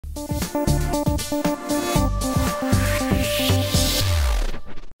The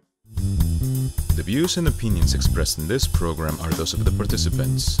views and opinions expressed in this program are those of the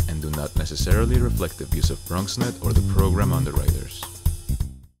participants and do not necessarily reflect the views of BronxNet or the program underwriters.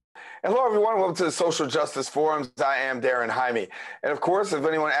 Hello, everyone. Welcome to the Social Justice Forums. I am Daren Jaime. And of course, if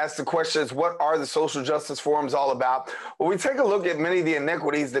anyone asks the questions, what are the Social Justice Forums all about? Well, we take a look at many of the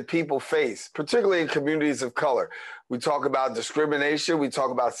inequities that people face, particularly in communities of color. We talk about discrimination. We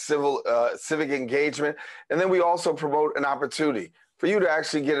talk about civic engagement. And then we also promote an opportunity for you to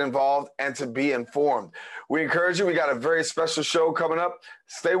actually get involved and to be informed. We encourage you. We got a very special show coming up.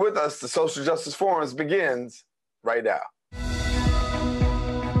 Stay with us. The Social Justice Forums begins right now.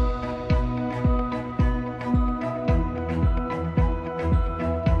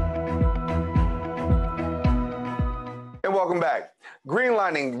 And welcome back.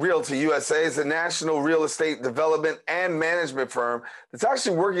 Greenlining Realty USA is a national real estate development and management firm that's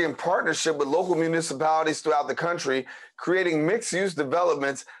actually working in partnership with local municipalities throughout the country, creating mixed-use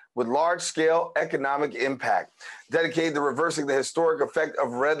developments with large-scale economic impact. Dedicated to reversing the historic effect of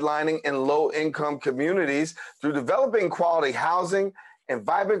redlining in low-income communities through developing quality housing and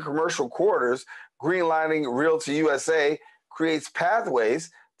vibrant commercial corridors, Greenlining Realty USA creates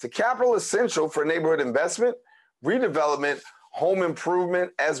pathways to capital essential for neighborhood investment, redevelopment, home improvement,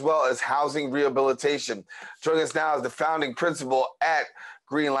 as well as housing rehabilitation. Joining us now is the founding principal at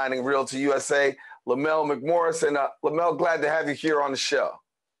Greenlining Realty USA, Lamell McMorris. And Lamell, glad to have you here on the show.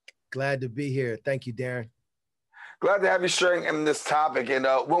 Glad to be here. Thank you, Daren. Glad to have you sharing in this topic. And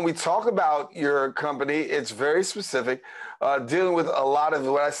when we talk about your company, it's very specific, dealing with a lot of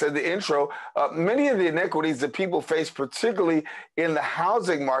what I said in the intro, many of the inequities that people face, particularly in the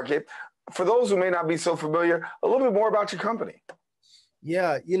housing market. For those who may not be so familiar, a little bit more about your company.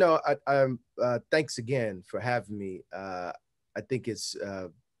 Yeah, thanks again for having me. I think it's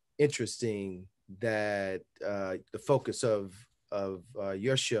interesting that the focus of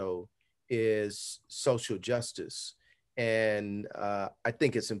your show is social justice. And I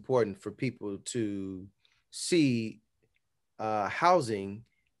think it's important for people to see housing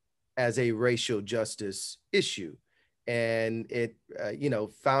as a racial justice issue. And it,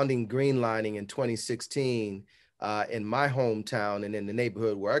 founding Greenlining in 2016 in my hometown and in the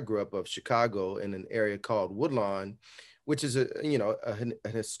neighborhood where I grew up of Chicago in an area called Woodlawn, which is a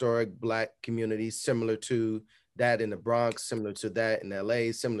historic Black community similar to that in the Bronx, similar to that in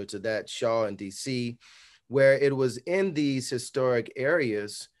LA, similar to that Shaw in DC, where it was in these historic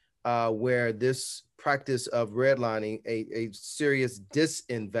areas where this practice of redlining, a serious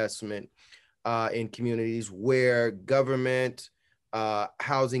disinvestment in communities where government,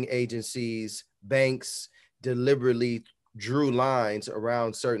 housing agencies, banks deliberately drew lines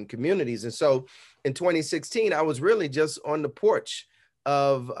around certain communities. And so in 2016, I was really just on the porch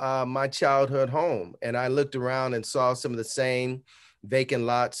of my childhood home. And I looked around and saw some of the same vacant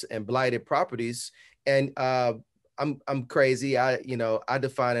lots and blighted properties. And I'm crazy. I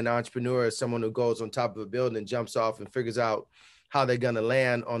define an entrepreneur as someone who goes on top of a building and jumps off and figures out how they're going to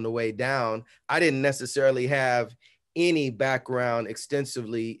land on the way down. I didn't necessarily have any background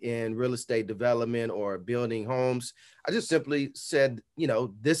extensively in real estate development or building homes. I just simply said,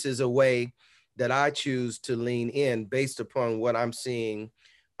 this is a way that I choose to lean in based upon what I'm seeing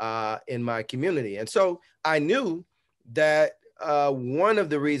in my community. And so I knew that one of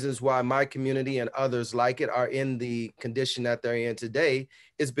the reasons why my community and others like it are in the condition that they're in today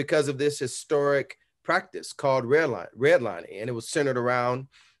is because of this historic practice called redlining, and it was centered around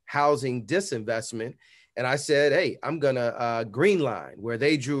housing disinvestment. And I said, hey, I'm gonna greenline where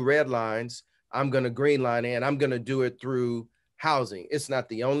they drew red lines. I'm gonna greenline it, and I'm gonna do it through housing. It's not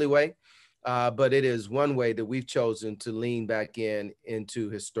the only way, but it is one way that we've chosen to lean back into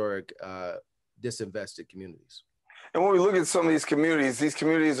historic disinvested communities. And when we look at some of these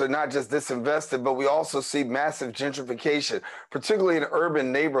communities are not just disinvested, but we also see massive gentrification, particularly in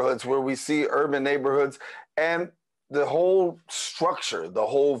urban neighborhoods where we see urban neighborhoods and the whole structure, the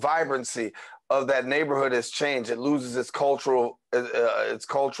whole vibrancy of that neighborhood has changed. It loses its cultural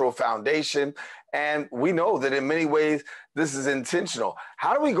foundation. And we know that in many ways, this is intentional.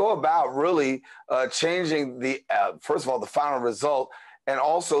 How do we go about really changing the, first of all, the final result, and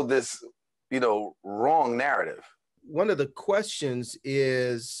also this, wrong narrative? One of the questions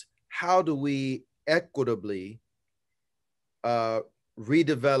is, how do we equitably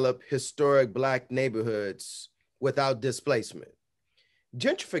redevelop historic Black neighborhoods without displacement?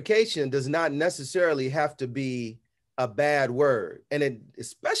 Gentrification does not necessarily have to be a bad word, and it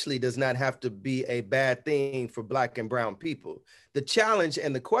especially does not have to be a bad thing for Black and brown people. The challenge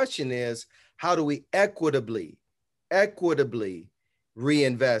and the question is, how do we equitably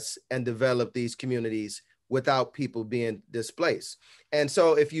reinvest and develop these communities without people being displaced. And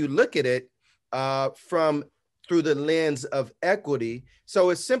so if you look at it from through the lens of equity, so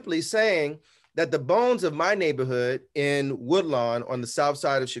it's simply saying that the bones of my neighborhood in Woodlawn on the south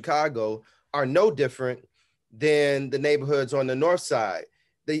side of Chicago are no different than the neighborhoods on the north side.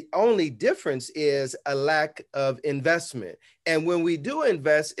 The only difference is a lack of investment. And when we do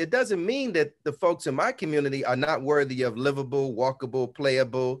invest, it doesn't mean that the folks in my community are not worthy of livable, walkable,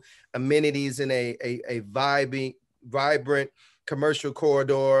 playable amenities in a vibrant commercial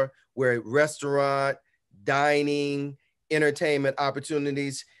corridor where restaurant, dining, entertainment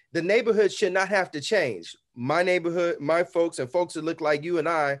opportunities. The neighborhood should not have to change. My neighborhood, my folks, and folks that look like you and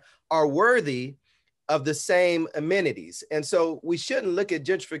I are worthy of the same amenities. And so we shouldn't look at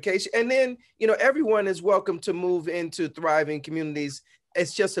gentrification. And then, you know, everyone is welcome to move into thriving communities.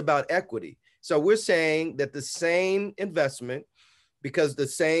 It's just about equity. So we're saying that the same investment, because the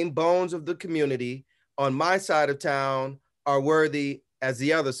same bones of the community on my side of town are worthy as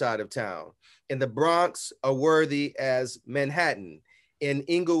the other side of town. In the Bronx are worthy as Manhattan. In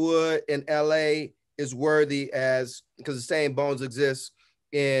Inglewood in LA is worthy as, because the same bones exist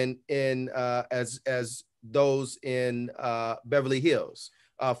as those in Beverly Hills,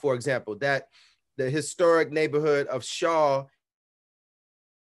 for example. That the historic neighborhood of Shaw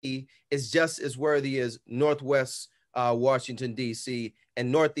is just as worthy as Northwest Washington, D.C.,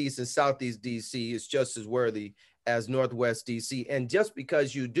 and Northeast and Southeast D.C. is just as worthy as Northwest D.C. And just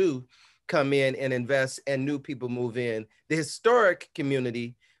because you do come in and invest and new people move in, the historic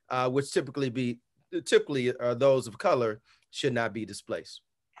community, which typically are those of color, should not be displaced.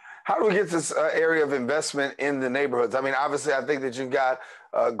 How do we get this area of investment in the neighborhoods? I mean, obviously, I think that you've got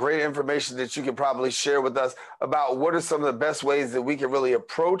great information that you can probably share with us about what are some of the best ways that we can really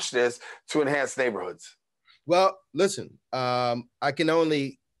approach this to enhance neighborhoods. Well, listen, I can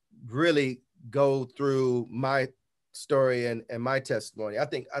only really go through my story and my testimony. I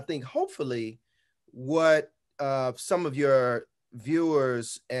think hopefully what some of your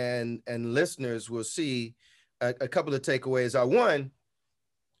viewers and listeners will see, a couple of takeaways are, one,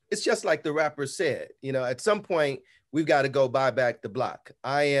 it's just like the rapper said, you know, at some point we've got to go buy back the block.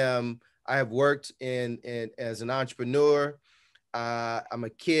 I have worked in as an entrepreneur. I'm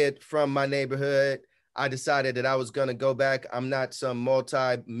a kid from my neighborhood. I decided that I was going to go back. I'm not some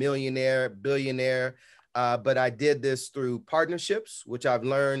multi-millionaire, billionaire, but I did this through partnerships, which I've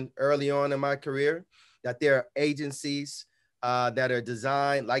learned early on in my career, that there are agencies that are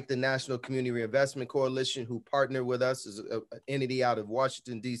designed, like the National Community Reinvestment Coalition, who partner with us as an entity out of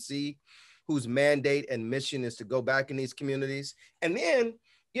Washington, D.C., whose mandate and mission is to go back in these communities. And then,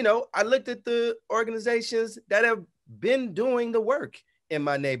 you know, I looked at the organizations that have been doing the work in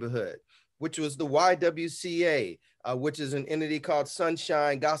my neighborhood, which was the YWCA, which is an entity called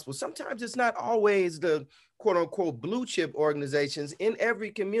Sunshine Gospel. Sometimes it's not always the quote unquote blue chip organizations in every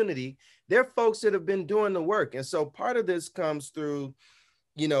community. They're folks that have been doing the work. And so part of this comes through,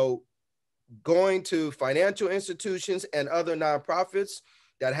 you know, going to financial institutions and other nonprofits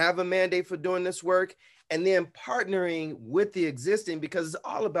that have a mandate for doing this work, and then partnering with the existing, because it's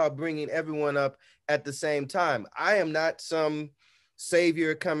all about bringing everyone up at the same time. I am not some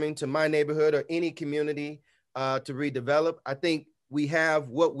savior coming to my neighborhood or any community to redevelop. I think we have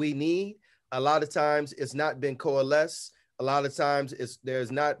what we need. A lot of times it's not been coalesced. A lot of times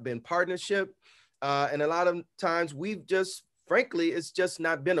there's not been partnership. And a lot of times we've just, frankly, it's just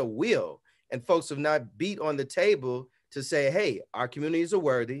not been a will. And folks have not beat on the table to say, hey, our communities are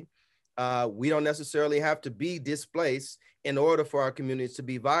worthy. We don't necessarily have to be displaced in order for our communities to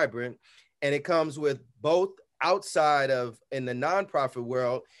be vibrant. And it comes with both outside of in the nonprofit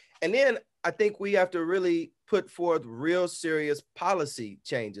world. And then I think we have to really put forth real serious policy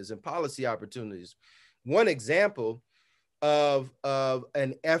changes and policy opportunities. One example of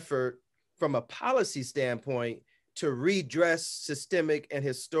an effort from a policy standpoint to redress systemic and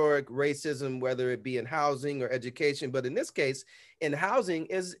historic racism, whether it be in housing or education, but in this case, in housing,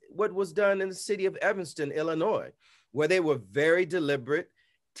 is what was done in the city of Evanston, Illinois, where they were very deliberate,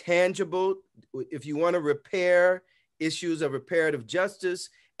 tangible. If you want to repair issues of reparative justice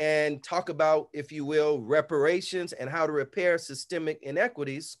and talk about, if you will, reparations and how to repair systemic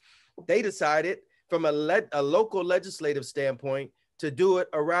inequities, they decided from a local legislative standpoint to do it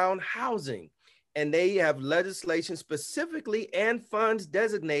around housing. And they have legislation specifically and funds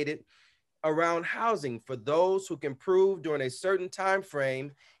designated around housing for those who can prove during a certain time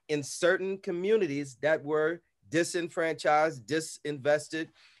frame in certain communities that were disenfranchised, disinvested,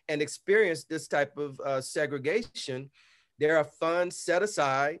 and experienced this type of segregation. There are funds set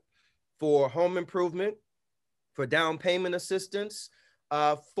aside for home improvement, for down payment assistance,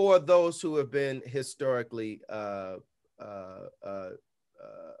 for those who have been historically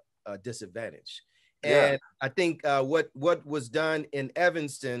disadvantaged. Yeah. And I think what was done in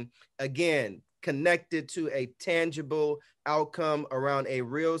Evanston, again, connected to a tangible outcome around a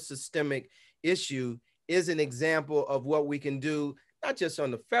real systemic issue, is an example of what we can do, not just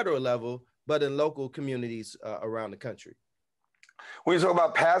on the federal level, but in local communities around the country. When you talk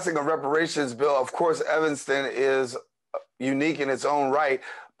about passing a reparations bill, of course, Evanston is unique in its own right,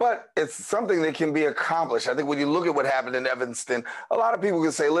 but it's something that can be accomplished. I think when you look at what happened in Evanston, a lot of people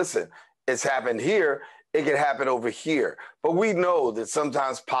can say, listen, it's happened here, it can happen over here. But we know that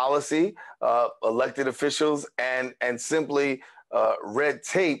sometimes policy, elected officials, and simply red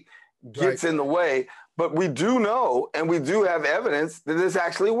tape gets in the way. But we do know, and we do have evidence that this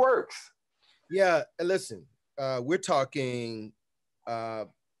actually works. Yeah, listen, we're talking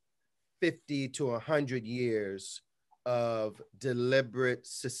 50 to 100 years of deliberate,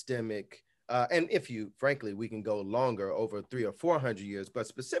 systemic, and if you, frankly, we can go longer, over 300 or 400 years, but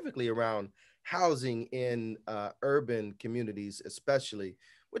specifically around housing in urban communities, especially,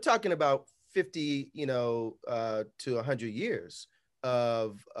 we're talking about 50, to 100 years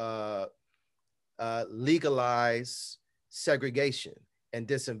of legalized segregation and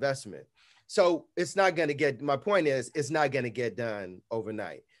disinvestment. So it's not going to get, my point is, it's not going to get done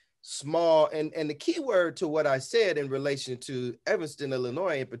overnight. Small, and the key word to what I said in relation to Evanston,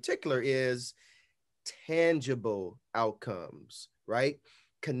 Illinois in particular is tangible outcomes, right?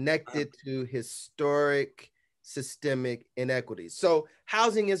 Connected to historic systemic inequities. So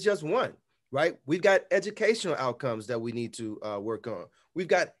housing is just one, right? We've got educational outcomes that we need to work on. We've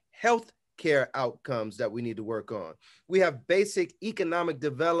got health care outcomes that we need to work on. We have basic economic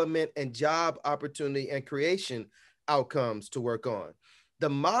development and job opportunity and creation outcomes to work on. The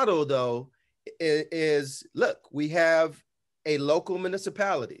model, though, is look, we have a local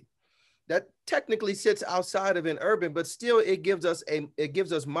municipality that technically sits outside of an urban, but still it gives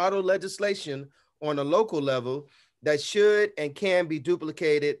us model legislation on a local level that should and can be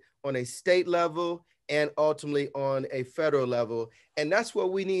duplicated on a state level and ultimately on a federal level. And that's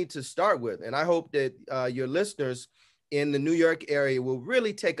what we need to start with. And I hope that your listeners in the New York area will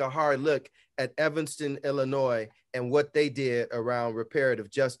really take a hard look at Evanston, Illinois, and what they did around reparative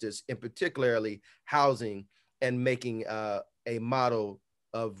justice, in particularly housing, and making a model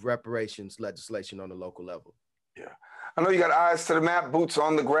of reparations legislation on a local level. Yeah. I know you got eyes to the map, boots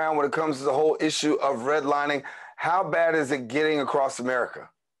on the ground when it comes to the whole issue of redlining. How bad is it getting across America?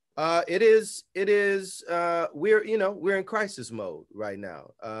 It is. We're in crisis mode right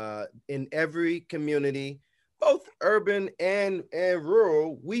now. In every community, both urban and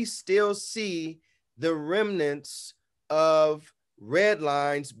rural, we still see the remnants of red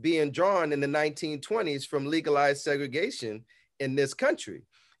lines being drawn in the 1920s from legalized segregation in this country.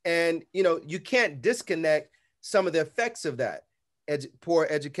 And, you can't disconnect some of the effects of that. Poor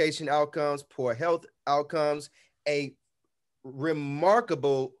education outcomes, poor health outcomes, a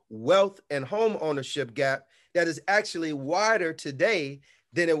remarkable wealth and home ownership gap that is actually wider today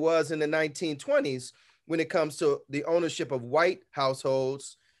than it was in the 1920s when it comes to the ownership of white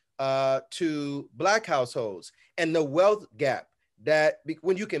households to Black households, and the wealth gap that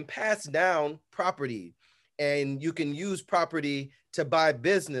when you can pass down property and you can use property to buy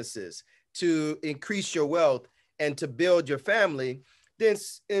businesses, to increase your wealth and to build your family, then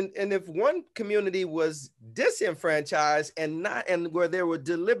and if one community was disenfranchised and where they were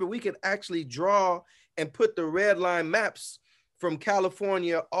deliberate, we could actually draw and put the red line maps from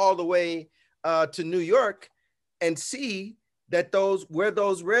California all the way to New York and see that where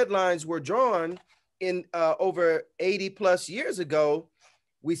those red lines were drawn in over 80 plus years ago,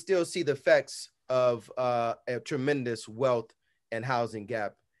 we still see the effects of a tremendous wealth and housing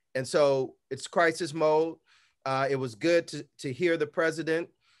gap. And so it's crisis mode. It was good to hear the president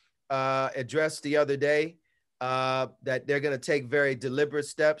address the other day that they're going to take very deliberate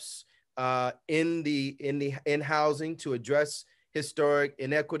steps in housing to address historic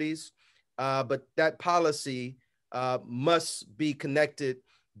inequities. But that policy must be connected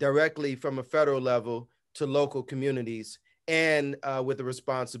directly from a federal level to local communities, and with the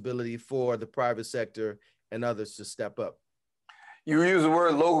responsibility for the private sector and others to step up. You use the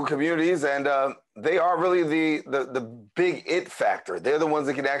word local communities, and they are really the big it factor. They're the ones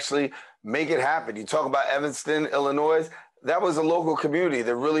that can actually make it happen. You talk about Evanston, Illinois. That was a local community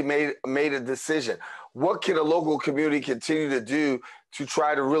that really made a decision. What can a local community continue to do to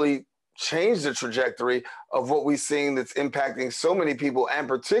try to really change the trajectory of what we're seeing that's impacting so many people, and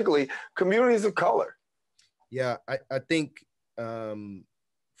particularly communities of color? Yeah, I think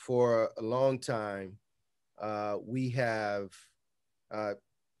for a long time, we have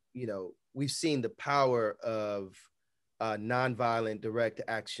we've seen the power of nonviolent direct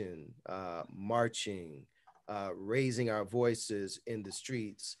action, marching, raising our voices in the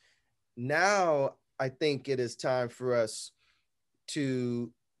streets. Now, I think it is time for us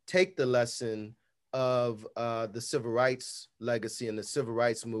to take the lesson of the civil rights legacy and the civil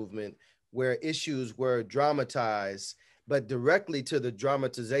rights movement, where issues were dramatized, but directly to the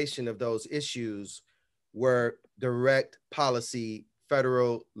dramatization of those issues were direct policy,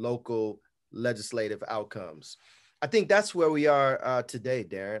 federal, local, legislative outcomes. I think that's where we are today,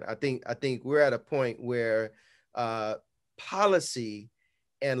 Daren. I think we're at a point where policy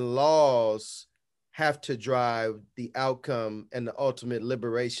and laws have to drive the outcome and the ultimate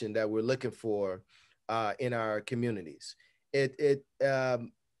liberation that we're looking for in our communities. When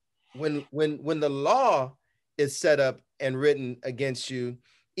the law is set up and written against you,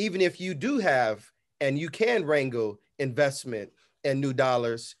 even if you do have and you can wrangle investment and new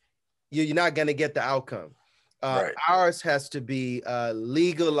dollars, you're not going to get the outcome. Right. Ours has to be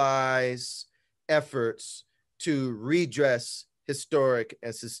legalized efforts to redress historic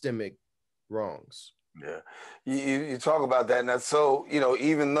and systemic wrongs. Yeah, you talk about that, and that's so,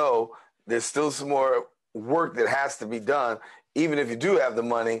 even though there's still some more work that has to be done, even if you do have the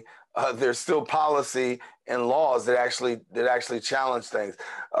money, there's still policy and laws that actually challenge things.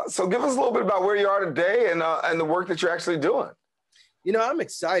 So give us a little bit about where you are today and the work that you're actually doing. I'm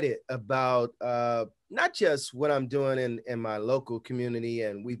excited about not just what I'm doing in my local community,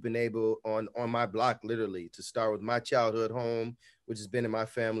 and we've been able on my block literally to start with my childhood home, which has been in my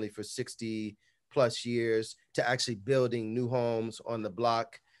family for 60 plus years, to actually building new homes on the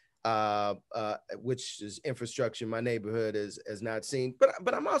block, which is infrastructure my neighborhood has not seen.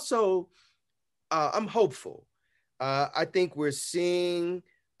 But I'm also I'm hopeful. I think we're seeing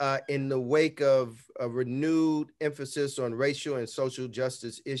in the wake of a renewed emphasis on racial and social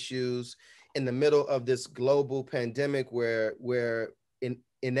justice issues, in the middle of this global pandemic where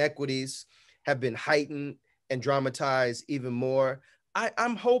inequities have been heightened and dramatized even more,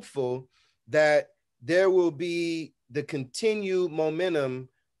 I'm hopeful that there will be the continued momentum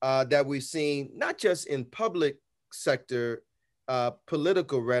that we've seen, not just in public sector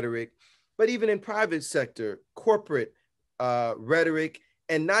political rhetoric, but even in private sector corporate rhetoric,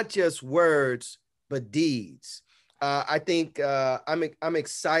 and not just words, but deeds. I think I'm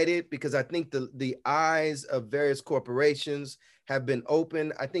excited because I think the eyes of various corporations have been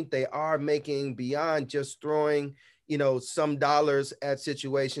open. I think they are making beyond just throwing, some dollars at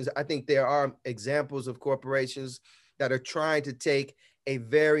situations. I think there are examples of corporations that are trying to take a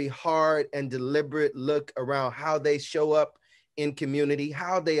very hard and deliberate look around how they show up in community,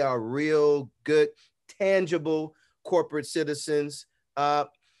 how they are real, good, tangible corporate citizens.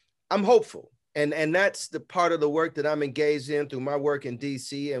 I'm hopeful. And that's the part of the work that I'm engaged in through my work in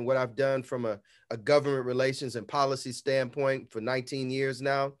DC and what I've done from a government relations and policy standpoint for 19 years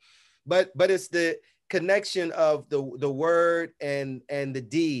now. But it's the connection of the word and the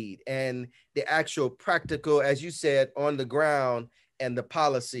deed and the actual practical, as you said, on the ground, and the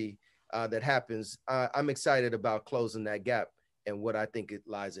policy that happens. I'm excited about closing that gap and what I think it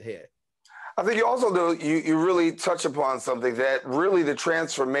lies ahead. I think you also do, you really touch upon something that really the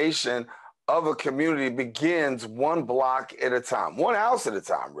transformation of a community begins one block at a time, one house at a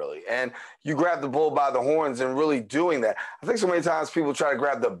time, really. And you grab the bull by the horns and really doing that. I think so many times people try to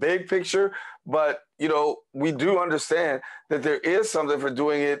grab the big picture, but we do understand that there is something for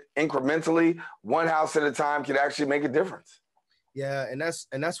doing it incrementally, one house at a time can actually make a difference. Yeah, and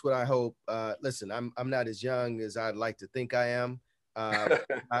that's what I hope. Listen, I'm not as young as I'd like to think I am,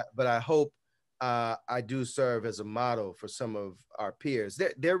 but I hope I do serve as a model for some of our peers.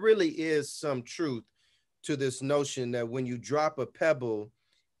 There really is some truth to this notion that when you drop a pebble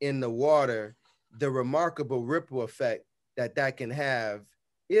in the water, the remarkable ripple effect that can have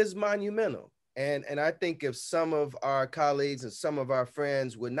is monumental. And I think if some of our colleagues and some of our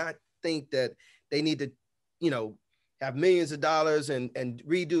friends would not think that they need to, have millions of dollars and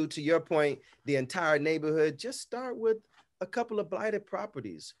redo, to your point, the entire neighborhood, just start with a couple of blighted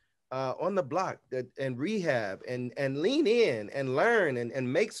properties on the block and rehab and lean in and learn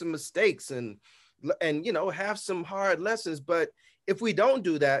and make some mistakes and have some hard lessons. But if we don't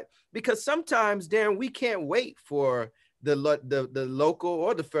do that, because sometimes, Darren, we can't wait for the local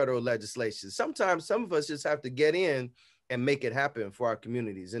or the federal legislation. Sometimes some of us just have to get in and make it happen for our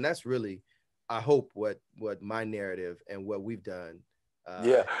communities. And that's really, I hope, what my narrative and what we've done.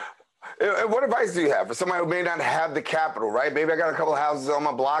 Yeah. And what advice do you have for somebody who may not have the capital, right? Maybe I got a couple of houses on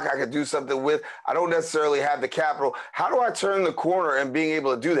my block I could do something with. I don't necessarily have the capital. How do I turn the corner and being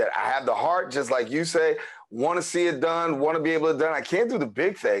able to do that? I have the heart, just like you say. want to see it done, want to be able to done. I can't do the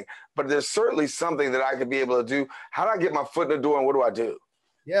big thing, but there's certainly something that I could be able to do. How do I get my foot in the door, and what do I do?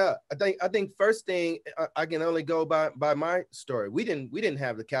 Yeah, I think first thing, I can only go by my story. We didn't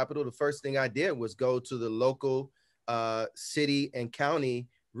have the capital. The first thing I did was go to the local city and county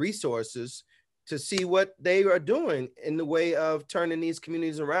resources to see what they are doing in the way of turning these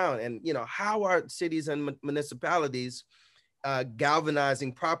communities around, and how are cities and municipalities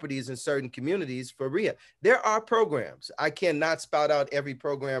galvanizing properties in certain communities for rehab. There are programs. I cannot spout out every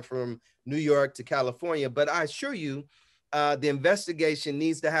program from New York to California, but I assure you, the investigation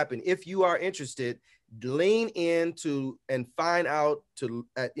needs to happen. If you are interested, lean into and find out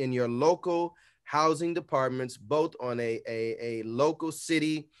in your local housing departments, both on a local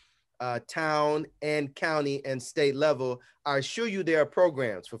city, town and county and state level. I assure you there are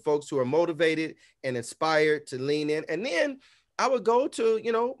programs for folks who are motivated and inspired to lean in. And then I would go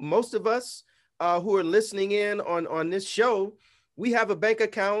to, most of us who are listening in on this show, we have a bank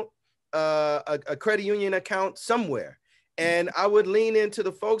account, a credit union account somewhere. And I would lean into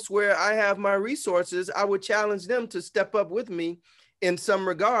the folks where I have my resources. I would challenge them to step up with me in some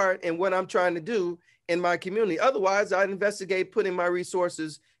regard in what I'm trying to do in my community. Otherwise, I'd investigate putting my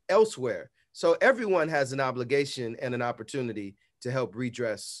resources elsewhere. So everyone has an obligation and an opportunity to help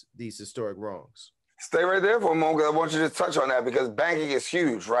redress these historic wrongs. Stay right there for a moment, because I want you to touch on that, because banking is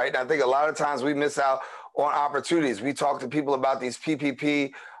huge, right? And I think a lot of times we miss out on opportunities. We talk to people about these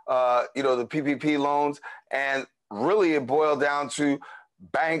PPP, the PPP loans, and really it boiled down to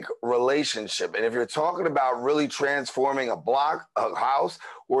bank relationship. And if you're talking about really transforming a block, a house,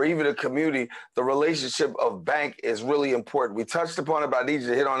 or even a community, the relationship of bank is really important. We touched upon it, but I need you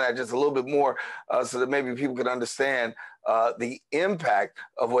to hit on that just a little bit more so that maybe people can understand the impact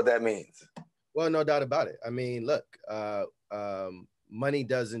of what that means. Well, no doubt about it. I mean, look, money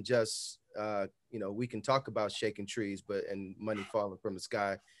doesn't just, we can talk about shaking trees and money falling from the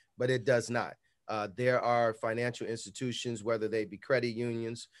sky, but it does not. There are financial institutions, whether they be credit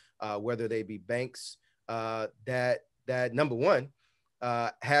unions, whether they be banks, that number one,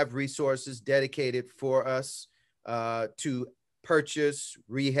 have resources dedicated for us to purchase,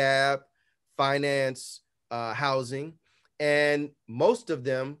 rehab, finance, housing. And most of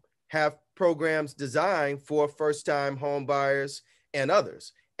them have programs designed for first-time home buyers and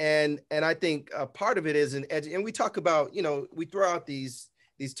others. And I think part of it is and we talk about, we throw out these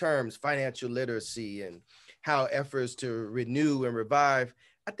terms, financial literacy, and how efforts to renew and revive.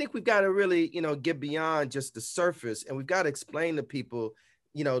 I think we've got to really, get beyond just the surface, and we've got to explain to people,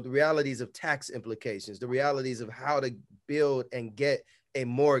 the realities of tax implications, the realities of how to build and get a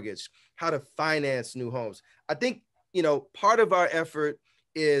mortgage, how to finance new homes. I think, part of our effort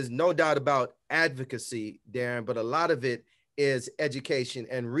is no doubt about advocacy, Daren, but a lot of it is education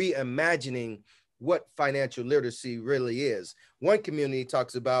and reimagining what financial literacy really is. One community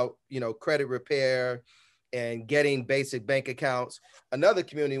talks about, credit repair and getting basic bank accounts. Another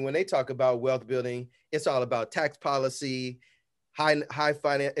community, when they talk about wealth building, it's all about tax policy, high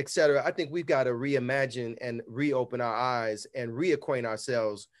finance, et cetera. I think we've got to reimagine and reopen our eyes and reacquaint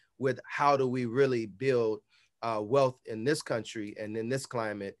ourselves with how do we really build wealth in this country and in this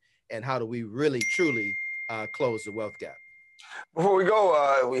climate, and how do we really, truly close the wealth gap. Before we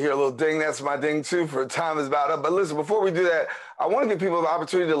go, we hear a little ding. That's my ding too, for time is about up. But listen, before we do that, I want to give people the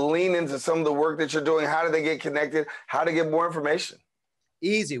opportunity to lean into some of the work that you're doing. How do they get connected? How to get more information?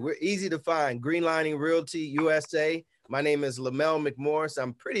 Easy. We're easy to find. Greenlining Realty USA. My name is Lamell McMorris.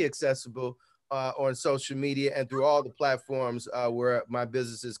 I'm pretty accessible on social media and through all the platforms where my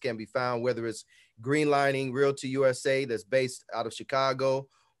businesses can be found, whether it's Greenlining Realty USA, that's based out of Chicago,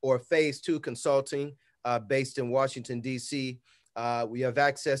 or Phase 2 Consulting, based in Washington, D.C. We have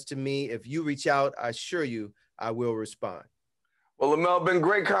access to me. If you reach out, I assure you I will respond. Well, Lamell, been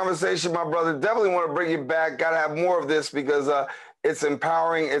great conversation, my brother. Definitely want to bring you back. Got to have more of this, because it's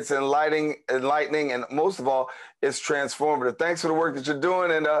empowering, it's enlightening, and most of all, it's transformative. Thanks for the work that you're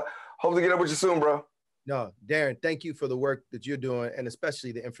doing, and hope to get up with you soon, bro. No, Daren, thank you for the work that you're doing, and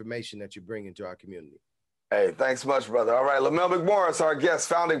especially the information that you're bringing to our community. Hey, thanks much, brother. All right, Lamell McMorris, our guest,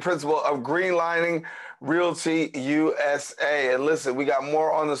 founding principal of Greenlining Realty USA. And listen, we got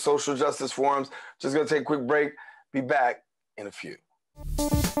more on the social justice forums. Just going to take a quick break. Be back in a few.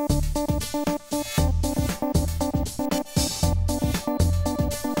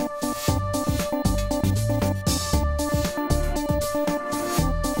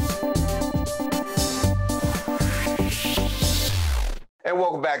 And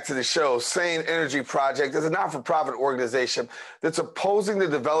welcome back to the show. Sane Energy Project is a not-for-profit organization that's opposing the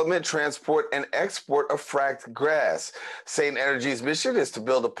development, transport, and export of fracked gas. Sane Energy's mission is to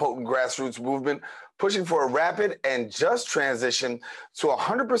build a potent grassroots movement pushing for a rapid and just transition to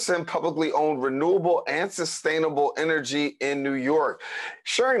 100% publicly owned renewable and sustainable energy in New York.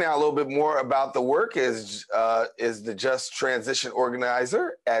 Sharing now a little bit more about the work is the Just Transition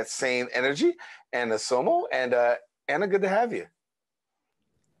organizer at Sane Energy, Anna Tsomo. And Anna, good to have you.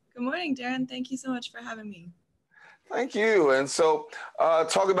 Good morning, Daren. Thank you so much for having me. Thank you. And so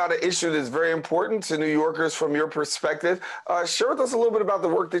talk about an issue that's very important to New Yorkers from your perspective. Share with us a little bit about the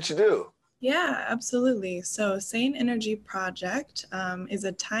work that you do. Yeah, absolutely. So Sane Energy Project is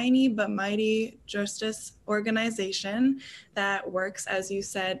a tiny but mighty justice organization that works, as you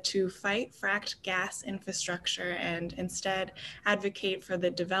said, to fight fracked gas infrastructure and instead advocate for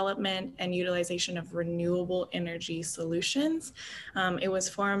the development and utilization of renewable energy solutions. It was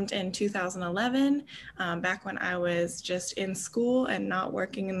formed in 2011, back when I was just in school and not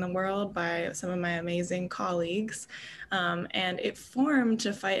working in the world, by some of my amazing colleagues. And it formed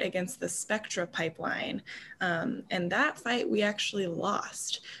to fight against the Spectra pipeline. And that fight we actually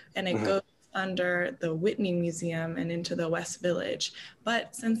lost. And it goes under the Whitney Museum and into the West Village.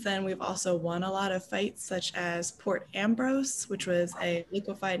 But since then, we've also won a lot of fights, such as Port Ambrose, which was a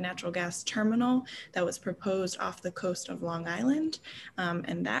liquefied natural gas terminal that was proposed off the coast of Long Island.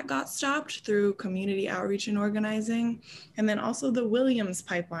 And that got stopped through community outreach and organizing. And then also the Williams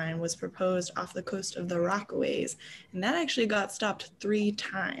pipeline was proposed off the coast of the Rockaways. And that actually got stopped 3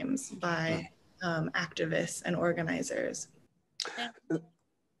 times by activists and organizers.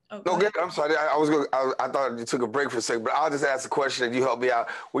 No, good. I'm sorry. I thought you took a break for a second, but I'll just ask a question and you help me out.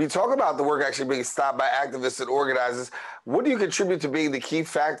 When you talk about the work actually being stopped by activists and organizers, what do you contribute to being the key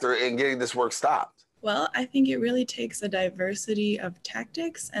factor in getting this work stopped? Well, I think it really takes a diversity of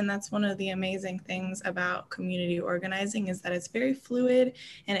tactics, and that's one of the amazing things about community organizing, is that it's very fluid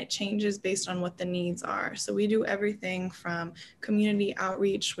and it changes based on what the needs are. So we do everything from community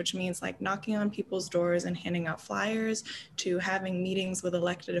outreach, which means like knocking on people's doors and handing out flyers, to having meetings with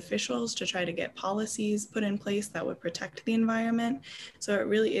elected officials to try to get policies put in place that would protect the environment. So it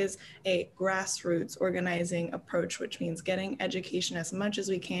really is a grassroots organizing approach, which means getting education as much as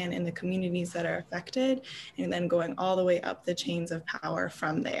we can in the communities that are affected, and then going all the way up the chains of power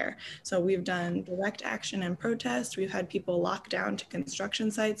from there. So we've done direct action and protest. We've had people lock down to construction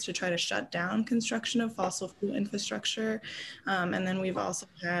sites to try to shut down construction of fossil fuel infrastructure. And then we've also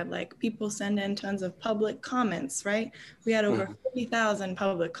had like people send in tons of public comments, right? We had over 40,000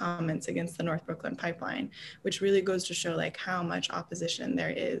 public comments against the North Brooklyn pipeline, which really goes to show like how much opposition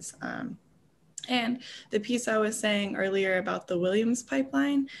there is. And the piece I was saying earlier about the Williams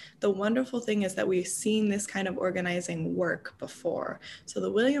pipeline, the wonderful thing is that we've seen this kind of organizing work before. So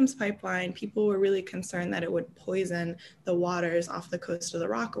the Williams pipeline, people were really concerned that it would poison the waters off the coast of the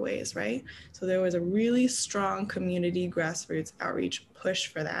Rockaways, right? So there was a really strong community grassroots outreach push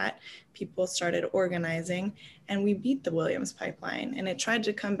for that. People started organizing, and we beat the Williams pipeline. And it tried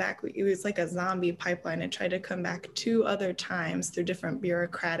to come back. It was like a zombie pipeline. It tried to come back 2 other times through different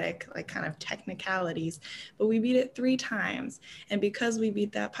bureaucratic, like kind of technicalities, but we beat it 3 times. And because we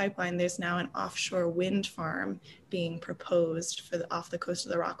beat that pipeline, there's now an offshore wind farm being proposed for off the coast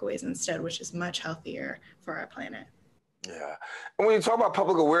of the Rockaways instead, which is much healthier for our planet. Yeah. And when you talk about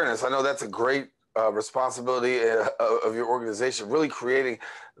public awareness, I know that's a great responsibility of your organization, really creating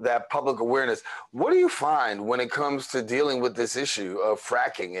that public awareness. What do you find when it comes to dealing with this issue of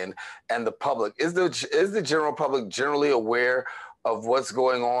fracking and the public? Is the general public generally aware of what's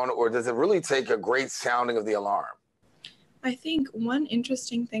going on, or does it really take a great sounding of the alarm? I think one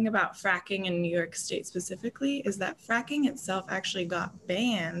interesting thing about fracking in New York State specifically is that fracking itself actually got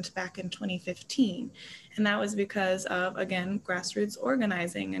banned back in 2015. And that was because of, again, grassroots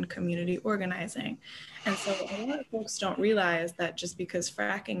organizing and community organizing. And so a lot of folks don't realize that just because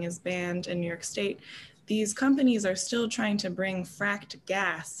fracking is banned in New York State, these companies are still trying to bring fracked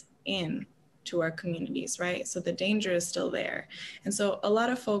gas in to our communities, right? So the danger is still there. And so a lot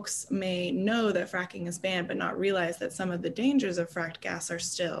of folks may know that fracking is banned, but not realize that some of the dangers of fracked gas are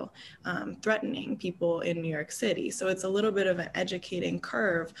still threatening people in New York City. So it's a little bit of an educating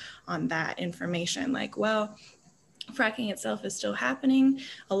curve on that information. Like, well, fracking itself is still happening.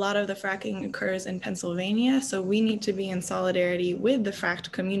 A lot of the fracking occurs in Pennsylvania, so we need to be in solidarity with the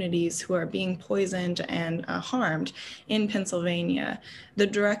fracked communities who are being poisoned and harmed in Pennsylvania. The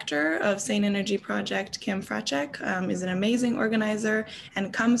director of Sane Energy Project, Kim Fracek, is an amazing organizer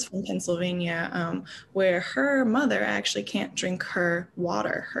and comes from Pennsylvania, where her mother actually can't drink her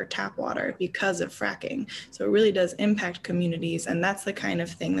water, her tap water, because of fracking. So it really does impact communities, and that's the kind of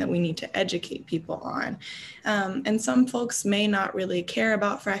thing that we need to educate people on. And And some folks may not really care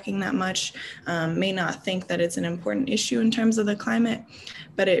about fracking that much, may not think that it's an important issue in terms of the climate,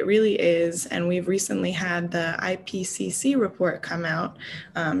 but it really is. And we've recently had the IPCC report come out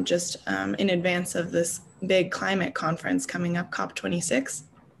in advance of this big climate conference coming up, COP26.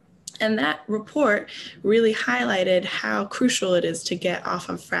 And that report really highlighted how crucial it is to get off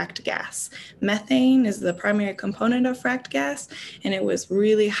of fracked gas. Methane is the primary component of fracked gas, and it was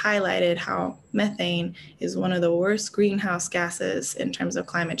really highlighted how methane is one of the worst greenhouse gases in terms of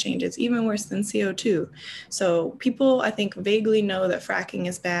climate change. It's even worse than CO2. So people, I think, vaguely know that fracking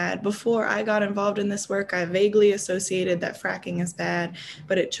is bad. Before I got involved in this work, I vaguely associated that fracking is bad,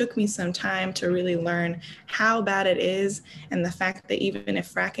 but it took me some time to really learn how bad it is, and the fact that even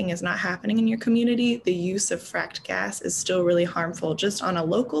if fracking is not happening in your community, the use of fracked gas is still really harmful, just on a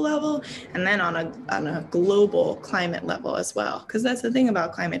local level and then on a global climate level as well. Because that's the thing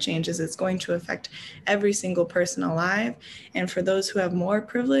about climate change, is it's going to affect every single person alive. And for those who have more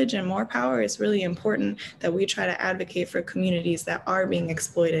privilege and more power, it's really important that we try to advocate for communities that are being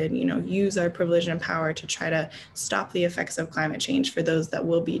exploited, use our privilege and power to try to stop the effects of climate change for those that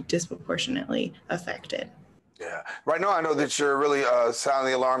will be disproportionately affected. Yeah. Right now, I know that you're really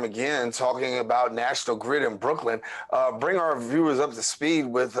sounding the alarm again, talking about National Grid in Brooklyn. Bring our viewers up to speed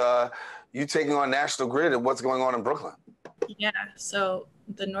with you taking on National Grid and what's going on in Brooklyn. Yeah, so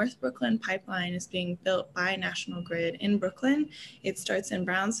the North Brooklyn pipeline is being built by National Grid in Brooklyn. It starts in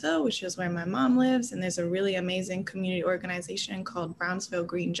Brownsville, which is where my mom lives, and there's a really amazing community organization called Brownsville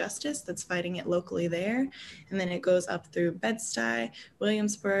Green Justice that's fighting it locally there. And then it goes up through Bed-Stuy,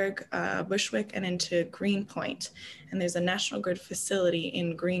 Williamsburg, Bushwick, and into Greenpoint. And there's a National Grid facility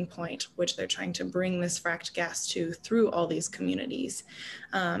in Greenpoint, which they're trying to bring this fracked gas to through all these communities.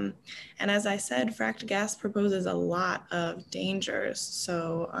 And as I said, fracked gas proposes a lot of dangers.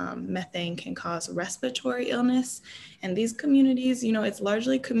 So methane can cause respiratory illness. And these communities, it's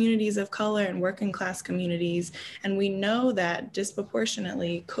largely communities of color and working class communities. And we know that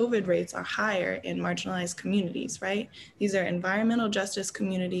disproportionately COVID rates are higher in marginalized communities, right? These are environmental justice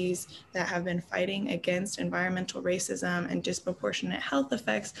communities that have been fighting against environmental racism and disproportionate health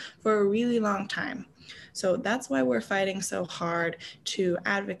effects for a really long time. So that's why we're fighting so hard to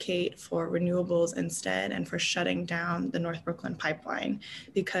advocate for renewables instead and for shutting down the North Brooklyn pipeline,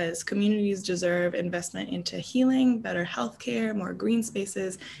 because communities deserve investment into healing, better healthcare, more green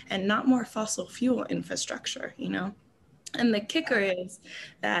spaces, and not more fossil fuel infrastructure, And the kicker is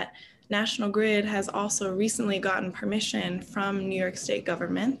that National Grid has also recently gotten permission from New York State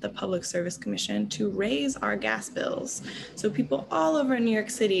government, the Public Service Commission, to raise our gas bills. So people all over New York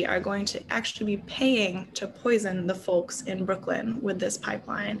City are going to actually be paying to poison the folks in Brooklyn with this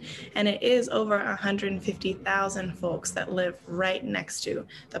pipeline. And it is over 150,000 folks that live right next to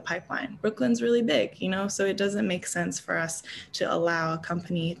the pipeline. Brooklyn's really big, so it doesn't make sense for us to allow a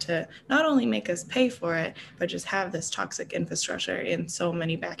company to not only make us pay for it, but just have this toxic infrastructure in so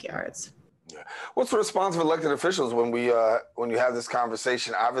many backyards. Yeah. What's the response of elected officials when you have this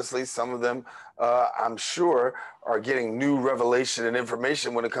conversation? Obviously, some of them, I'm sure, are getting new revelation and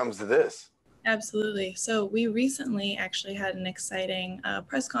information when it comes to this. Absolutely. So we recently actually had an exciting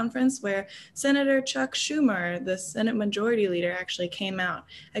press conference where Senator Chuck Schumer, the Senate Majority Leader, actually came out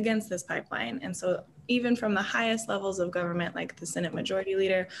against this pipeline. And so even from the highest levels of government, like the Senate Majority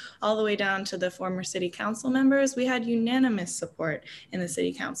Leader, all the way down to the former city council members, we had unanimous support in the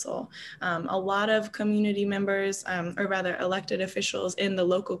city council. A lot of community members, or rather elected officials in the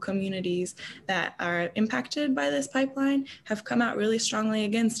local communities that are impacted by this pipeline have come out really strongly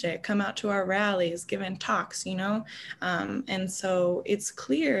against it, come out to our rallies, given talks, and so it's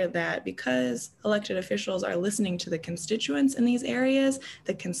clear that because elected officials are listening to the constituents in these areas,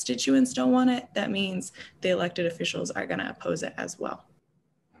 the constituents don't want it. That means the elected officials are going to oppose it as well.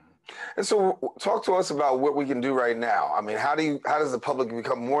 And so talk to us about what we can do right now. I mean, how does the public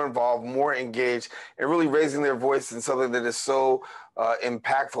become more involved, more engaged, and really raising their voice in something that is so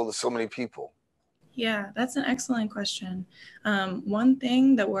impactful to so many people? Yeah, that's an excellent question. One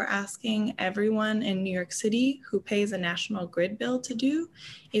thing that we're asking everyone in New York City who pays a National Grid bill to do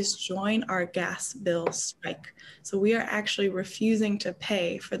is join our gas bill strike. So we are actually refusing to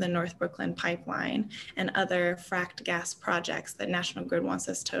pay for the North Brooklyn pipeline and other fracked gas projects that National Grid wants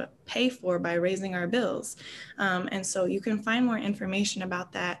us to pay for by raising our bills. And so you can find more information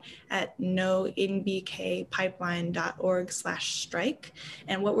about that at noinbkpipeline.org/strike.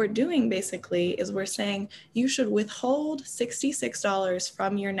 And what we're doing basically is we're we're saying you should withhold $66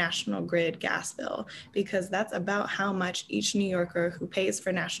 from your National Grid gas bill, because that's about how much each New Yorker who pays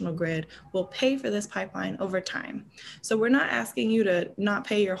for National Grid will pay for this pipeline over time. So we're not asking you to not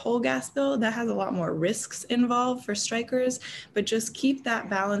pay your whole gas bill. That has a lot more risks involved for strikers, but just keep that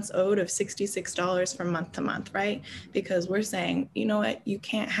balance owed of $66 from month to month, right? Because we're saying, you know what, you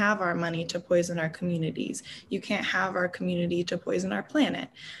can't have our money to poison our communities. You can't have our community to poison our planet.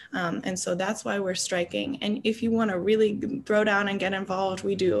 And so that's why we're striking. And if you want to really throw down and get involved,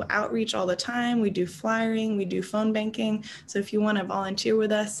 we do outreach all the time. We do flyering, we do phone banking. So if you want to volunteer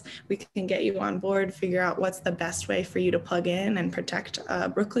with us, we can get you on board, figure out what's the best way for you to plug in and protect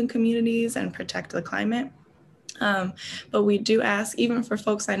Brooklyn communities and protect the climate. But we do ask, even for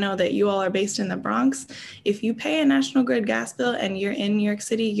folks, I know that you all are based in the Bronx, if you pay a National Grid gas bill and you're in New York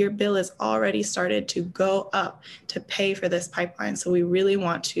City, your bill is already started to go up to pay for this pipeline. So we really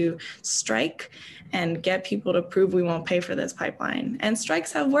want to strike and get people to prove we won't pay for this pipeline. And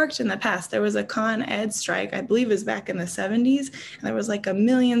strikes have worked in the past. There was a Con Ed strike, I believe it was back in the 70s, and there was like 1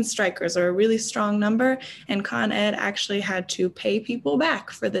 million strikers, or a really strong number, and Con Ed actually had to pay people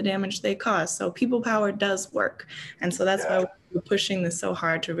back for the damage they caused. So people power does work. And so that's why we're pushing this so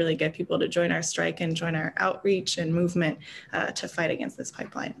hard, to really get people to join our strike and join our outreach and movement to fight against this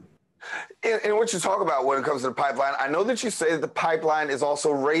pipeline. And what you talk about when it comes to the pipeline, I know that you say that the pipeline is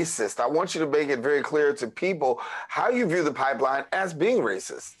also racist. I want you to make it very clear to people how you view the pipeline as being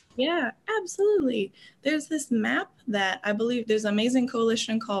racist. Yeah, absolutely. There's this map that I believe there's an amazing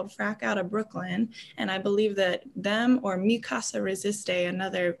coalition called Frack Out of Brooklyn. And I believe that them or Mi Casa Resiste,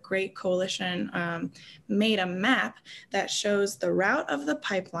 another great coalition, made a map that shows the route of the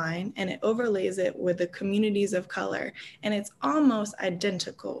pipeline, and it overlays it with the communities of color. And it's almost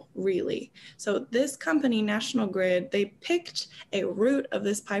identical, really. So this company, National Grid, they picked a route of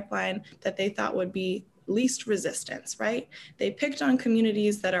this pipeline that they thought would be least resistance, right? They picked on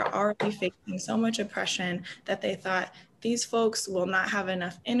communities that are already facing so much oppression that they thought these folks will not have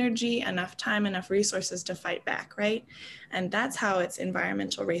enough energy, enough time, enough resources to fight back, right? And that's how it's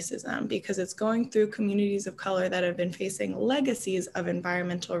environmental racism, because it's going through communities of color that have been facing legacies of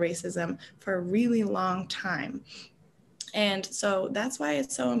environmental racism for a really long time. And so that's why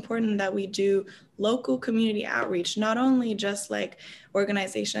it's so important that we do local community outreach, not only just like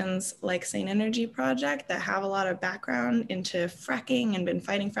organizations like Sane Energy Project that have a lot of background into fracking and been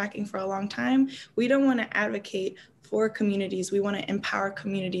fighting fracking for a long time. We don't want to advocate for communities. We want to empower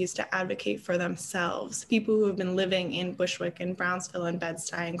communities to advocate for themselves. People who have been living in Bushwick and Brownsville and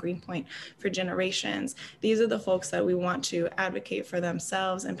Bed-Stuy and Greenpoint for generations. These are the folks that we want to advocate for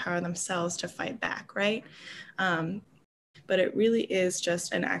themselves, empower themselves to fight back, right? But it really is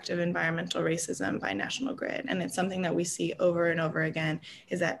just an act of environmental racism by National Grid. And it's something that we see over and over again,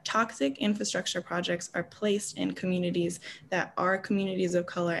 is that toxic infrastructure projects are placed in communities that are communities of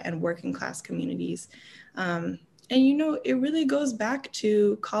color and working class communities. And, you know, it really goes back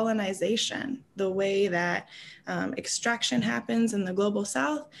to colonization, the way that extraction happens in the global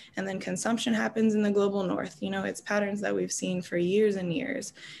south and then consumption happens in the global north. You know, it's patterns that we've seen for years and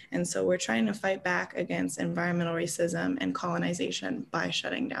years. And so we're trying to fight back against environmental racism and colonization by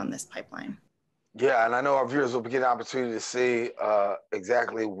shutting down this pipeline. Yeah, and I know our viewers will get an opportunity to see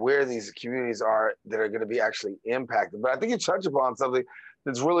exactly where these communities are that are going to be actually impacted. But I think you touch upon something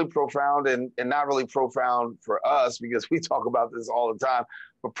that's really profound and not really profound for us, because we talk about this all the time,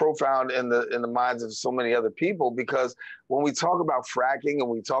 but profound in the minds of so many other people. Because when we talk about fracking and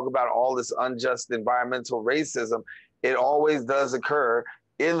we talk about all this unjust environmental racism, it always does occur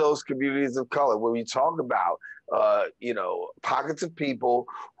in those communities of color, where we talk about you know, pockets of people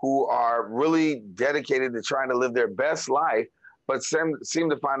who are really dedicated to trying to live their best life, but seem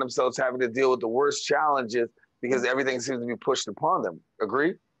to find themselves having to deal with the worst challenges because everything seems to be pushed upon them.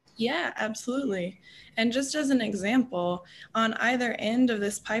 Agree? Yeah, absolutely. And just as an example, on either end of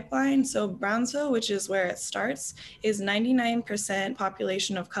this pipeline, so Brownsville, which is where it starts, is 99%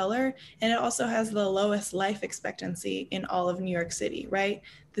 population of color, and it also has the lowest life expectancy in all of New York City, right?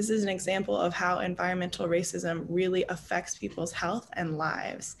 This is an example of how environmental racism really affects people's health and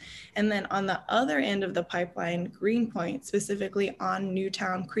lives. And then on the other end of the pipeline, Greenpoint, specifically on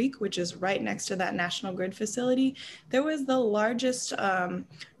Newtown Creek, which is right next to that National Grid facility, there was the largest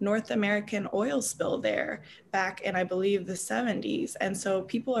North American oil spill there back in, I believe, the 70s. And so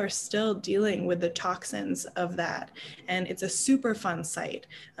people are still dealing with the toxins of that. And it's a Superfund site.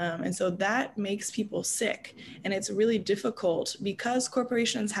 And so that makes people sick. And it's really difficult because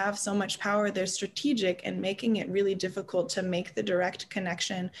corporations corporations have so much power, they're strategic in making it really difficult to make the direct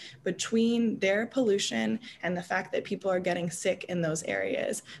connection between their pollution and the fact that people are getting sick in those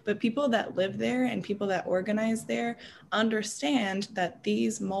areas. But people that live there and people that organize there understand that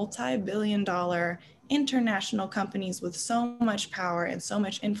these multi-billion-dollar international companies with so much power and so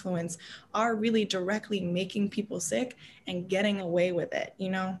much influence are really directly making people sick and getting away with it, you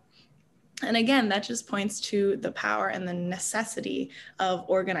know? And again, that just points to the power and the necessity of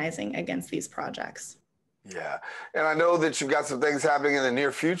organizing against these projects. Yeah, and I know that you've got some things happening in the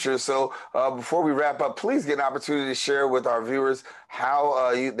near future. So before we wrap up, please get an opportunity to share with our viewers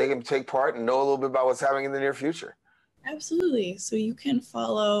how they can take part and know a little bit about what's happening in the near future. Absolutely. So you can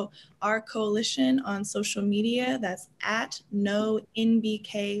follow our coalition on social media. That's at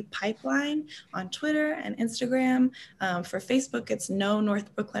NoNBK Pipeline on Twitter and Instagram. For Facebook, it's No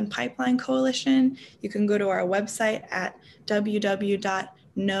North Brooklyn Pipeline Coalition. You can go to our website at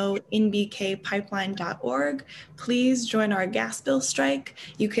www.nobkpipeline.org. Please join our gas bill strike.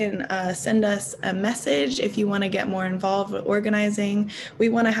 You can send us a message if you want to get more involved with organizing. We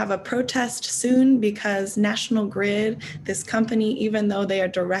want to have a protest soon because National Grid, this company, even though they are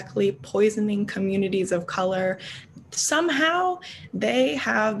directly poisoning communities of color, somehow they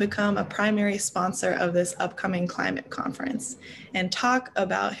have become a primary sponsor of this upcoming climate conference. And talk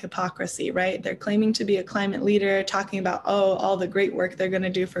about hypocrisy, right? They're claiming to be a climate leader, talking about, oh, all the great work they're going to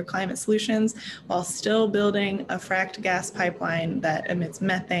do for climate solutions, while still building a fracked gas pipeline that emits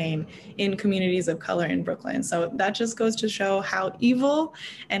methane in communities of color in Brooklyn. So that just goes to show how evil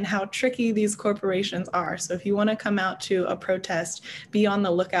and how tricky these corporations are. So if you want to come out to a protest, be on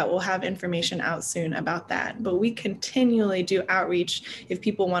the lookout. We'll have information out soon about that. But we continually do outreach if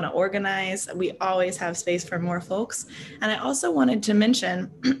people want to organize. We always have space for more folks. And I also wanted to mention,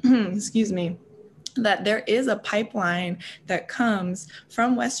 excuse me, that there is a pipeline that comes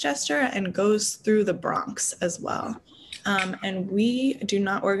from Westchester and goes through the Bronx as well. And we do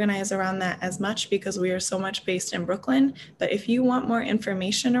not organize around that as much because we are so much based in Brooklyn. But if you want more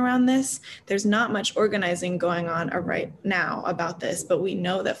information around this, there's not much organizing going on right now about this, but we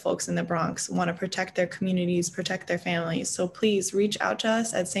know that folks in the Bronx want to protect their communities, protect their families. So please reach out to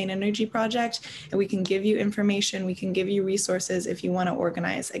us at Sane Energy Project, and we can give you information, we can give you resources if you want to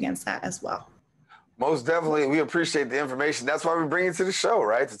organize against that as well. Most definitely. We appreciate the information. That's why we bring it to the show,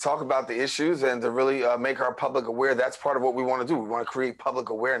 right? To talk about the issues and to really make our public aware. That's part of what we want to do. We want to create public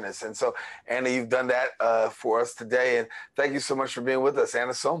awareness. And so, Anna, you've done that for us today. And thank you so much for being with us,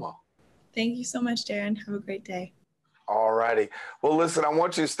 Anna Tsomo. Thank you so much, Daren. Have a great day. All righty. Well, listen, I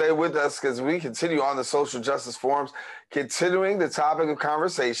want you to stay with us because we continue on the social justice forums, continuing the topic of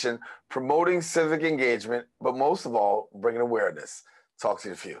conversation, promoting civic engagement, but most of all, bringing awareness. Talk to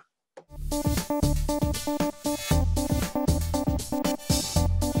you in a few.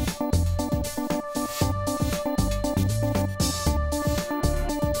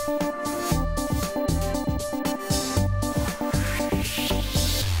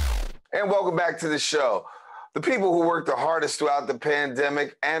 And welcome back to the show. The people who work the hardest throughout the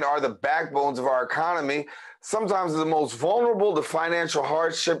pandemic and are the backbones of our economy sometimes are the most vulnerable to financial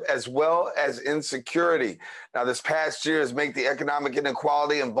hardship as well as insecurity. Now, this past year has made the economic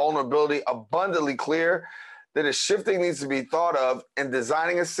inequality and vulnerability abundantly clear that a shifting needs to be thought of in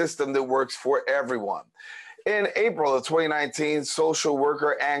designing a system that works for everyone. In April of 2019, social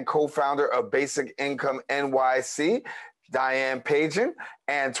worker and co-founder of Basic Income NYC, Diane Pagen,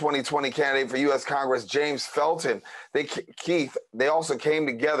 and 2020 candidate for U.S. Congress, James Felton, they also came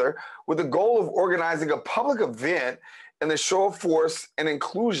together with the goal of organizing a public event in the show of force and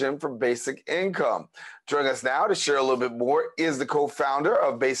inclusion for basic income. Joining us now to share a little bit more is the co-founder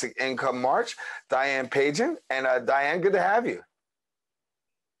of Basic Income March, Diane Pagen. And Diane, good to have you.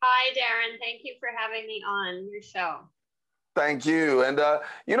 Hi, Daren. Thank you for having me on your show. Thank you. And,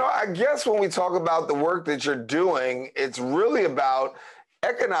 you know, I guess when we talk about the work that you're doing, it's really about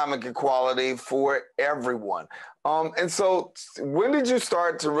economic equality for everyone. And so when did you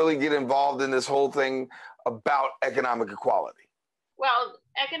start to really get involved in this whole thing about economic equality? Well,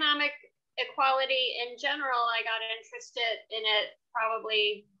 economic equality in general, I got interested in it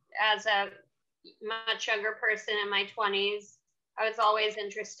probably as a much younger person in my 20s. I was always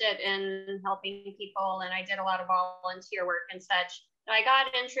interested in helping people, and I did a lot of volunteer work and such. And I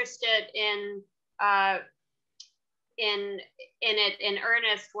got interested in it in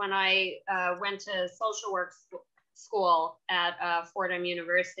earnest when I went to social work school at Fordham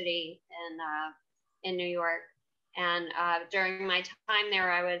University in New York. And during my time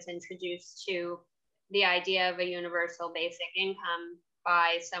there, I was introduced to the idea of a universal basic income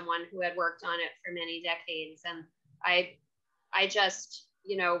by someone who had worked on it for many decades. And I just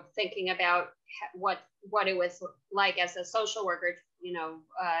thinking about what it was like as a social worker,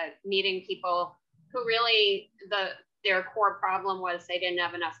 meeting people who really their core problem was they didn't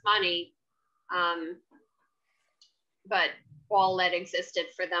have enough money, but all that existed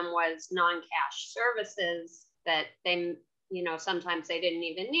for them was non-cash services that they, sometimes they didn't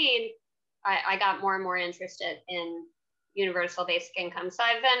even need. I got more and more interested in universal basic income. So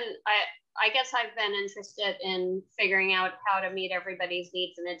I guess I've been interested in figuring out how to meet everybody's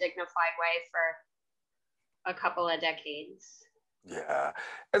needs in a dignified way for a couple of decades. Yeah.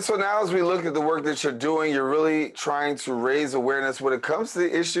 And so now as we look at the work that you're doing, you're really trying to raise awareness when it comes to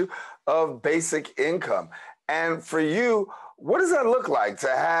the issue of basic income. And for you, what does that look like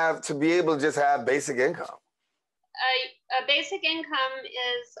to be able to just have basic income? A basic income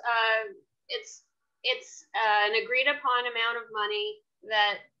is it's an agreed upon amount of money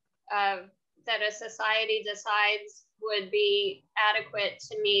that a society decides would be adequate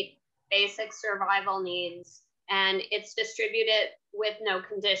to meet basic survival needs, and it's distributed with no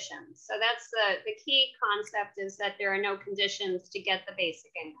conditions. So that's the key concept, is that there are no conditions to get the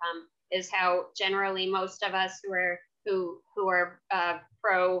basic income, is how generally most of us who are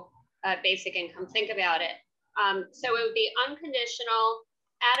pro basic income think about it. So it would be unconditional,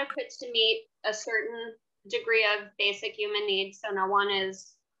 adequate to meet a certain degree of basic human needs. So no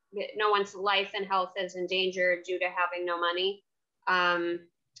one's life and health is in danger due to having no money.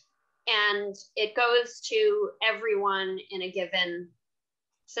 And it goes to everyone in a given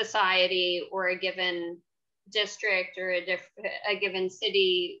society or a given district or a given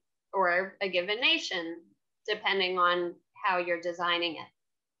city or a given nation, depending on how you're designing it.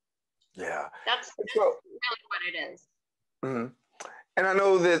 Yeah. That's really what it is. Mm-hmm. And I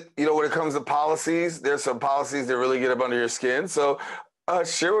know that, when it comes to policies, there's some policies that really get up under your skin. So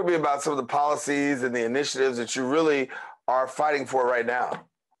share with me about some of the policies and the initiatives that you really are fighting for right now.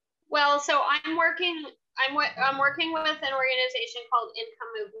 Well, so I'm working with an organization called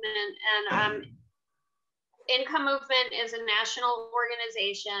Income Movement, and Income Movement is a national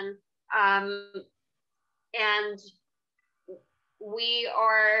organization, and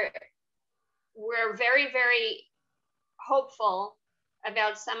we're very, very hopeful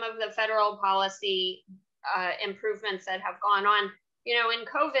about some of the federal policy improvements that have gone on. In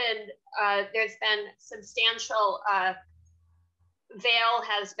COVID, there's been substantial veil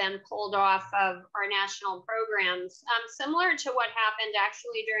has been pulled off of our national programs, similar to what happened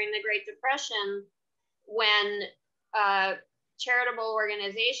actually during the Great Depression, when charitable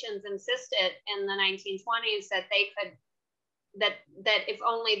organizations insisted in the 1920s that that if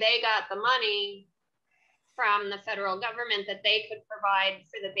only they got the money from the federal government, that they could provide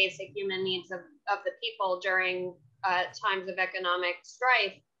for the basic human needs of the people during times of economic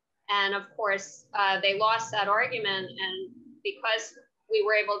strife. And of course, they lost that argument, and because we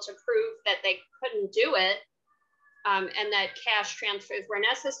were able to prove that they couldn't do it, and that cash transfers were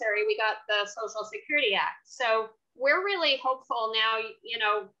necessary, we got the Social Security Act. So we're really hopeful now,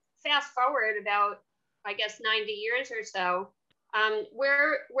 fast forward about, I guess, 90 years or so,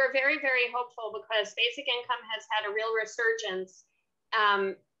 we're very, very hopeful because basic income has had a real resurgence,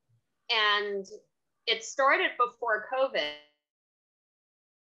 and it started before COVID,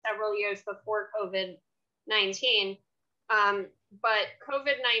 several years before COVID-19. But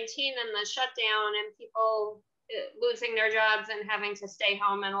COVID-19 and the shutdown and people losing their jobs and having to stay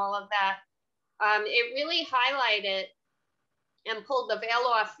home and all of that, it really highlighted and pulled the veil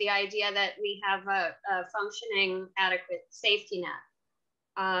off the idea that we have a functioning, adequate safety net.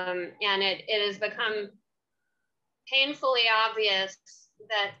 And it has become painfully obvious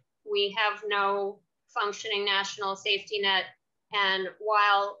that we have no functioning national safety net. And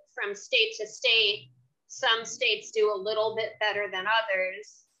while from state to state, some states do a little bit better than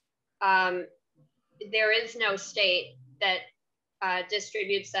others, there is no state that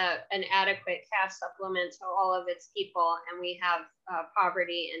distributes an adequate cash supplement to all of its people, and we have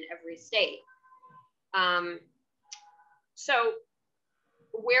poverty in every state. So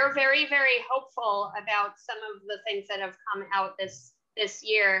we're very, very hopeful about some of the things that have come out this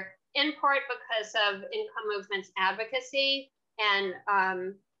year, in part because of Income Movement's advocacy and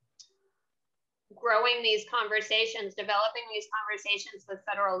growing these conversations, developing these conversations with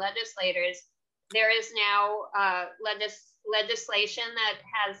federal legislators. There is now legislation that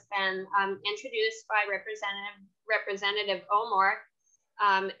has been introduced by Representative Omar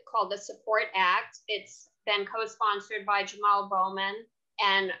called the Support Act. It's been co-sponsored by Jamal Bowman,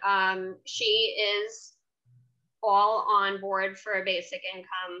 and she is all on board for a basic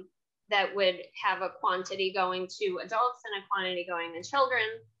income that would have a quantity going to adults and a quantity going to children.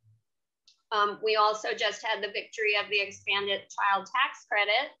 We also just had the victory of the expanded child tax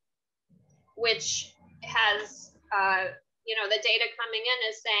credit, which has, the data coming in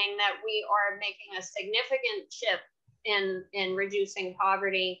is saying that we are making a significant shift in reducing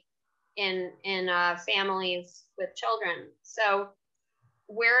poverty in families with children. So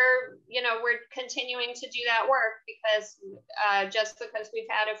we're continuing to do that work, because just because we've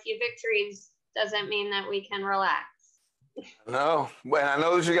had a few victories doesn't mean that we can relax. No, and I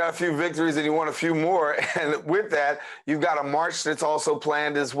know that you got a few victories and you want a few more. And with that, you've got a march that's also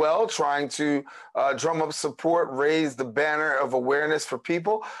planned as well, trying to drum up support, raise the banner of awareness for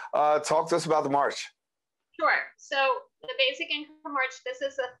people. Talk to us about the march. Sure. So the Basic Income March, this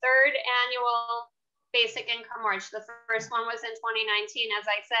is the third annual Basic Income March. The first one was in 2019, as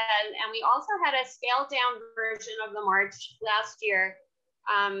I said, and we also had a scaled down version of the march last year,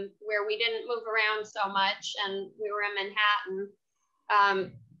 where we didn't move around so much and we were in Manhattan.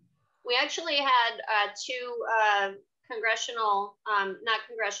 We actually had two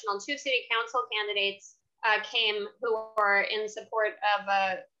city council candidates came who are in support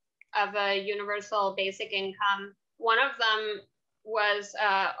of a universal basic income. One of them was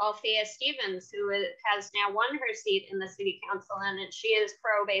Althea Stevens, who has now won her seat in the city council, and she is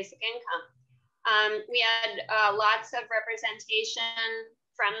pro basic income. We had lots of representation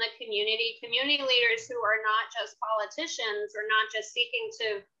from the community leaders who are not just politicians or not just seeking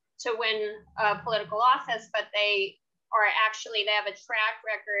to win political office, but they have a track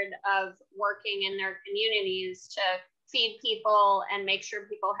record of working in their communities to feed people and make sure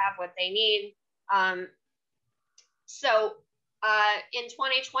people have what they need. So in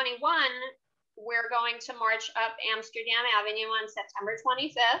 2021, we're going to march up Amsterdam Avenue on September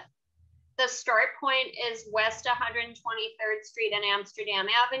 25th. The start point is West 123rd Street and Amsterdam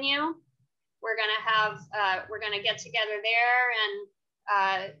Avenue. We're gonna get together there and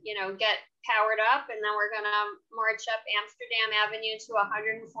get powered up, and then we're gonna march up Amsterdam Avenue to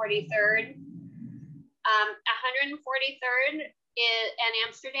 143rd. 143rd and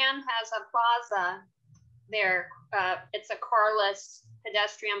Amsterdam has a plaza there. It's a carless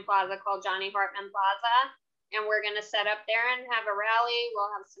pedestrian plaza called Johnny Hartman Plaza. And we're going to set up there and have a rally.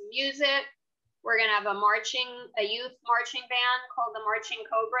 We'll have some music. We're going to have a youth marching band called the Marching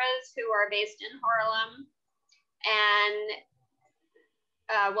Cobras, who are based in Harlem. And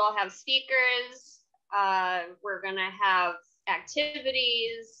we'll have speakers. We're going to have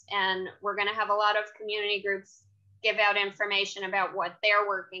activities, and we're going to have a lot of community groups give out information about what they're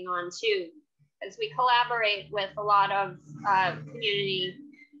working on too, as we collaborate with a lot of community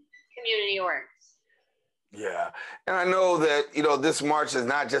orgs. Yeah. And I know that, this march is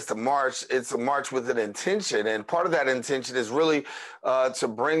not just a march, it's a march with an intention. And part of that intention is really to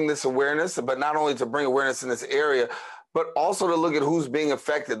bring this awareness, but not only to bring awareness in this area, but also to look at who's being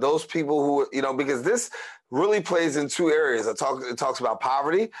affected. Those people who, because this really plays in two areas. It talks about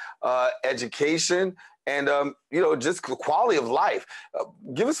poverty, education, and, just the quality of life.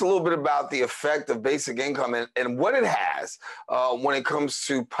 Give us a little bit about the effect of basic income and what it has when it comes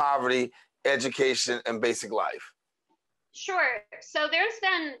to poverty, education, and basic life. Sure. So there's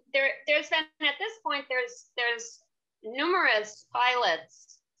been at this point there's numerous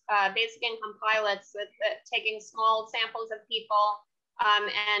pilots, basic income pilots, with taking small samples of people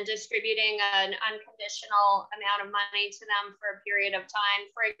and distributing an unconditional amount of money to them for a period of time.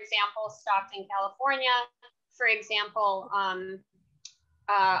 For example, Stockton, California. For example,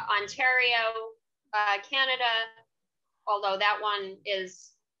 Ontario, Canada. Although that one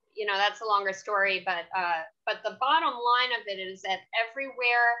is, that's a longer story, but the bottom line of it is that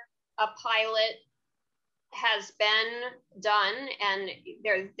everywhere a pilot has been done, and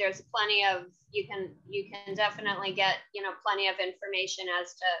there's plenty of, you can definitely get, plenty of information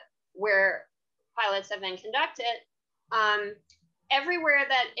as to where pilots have been conducted. Everywhere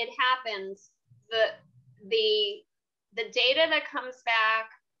that it happens, the data that comes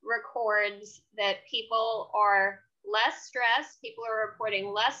back records that people are less stress, people are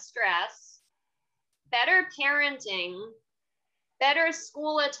reporting less stress, better parenting, better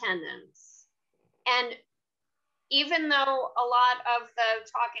school attendance. And even though a lot of the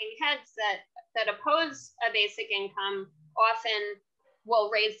talking heads that oppose a basic income often will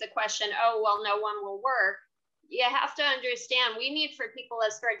raise the question, oh, well, no one will work, you have to understand we need for people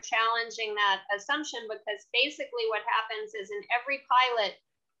to start challenging that assumption, because basically what happens is in every pilot,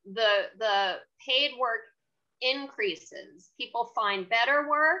 the paid work increases. People find better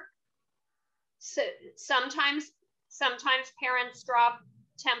work. So sometimes parents drop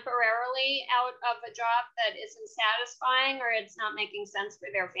temporarily out of a job that isn't satisfying or it's not making sense for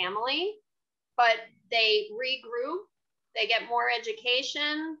their family, but they regroup, they get more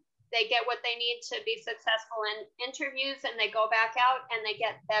education, they get what they need to be successful in interviews, and they go back out and they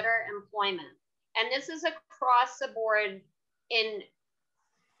get better employment. And this is across the board in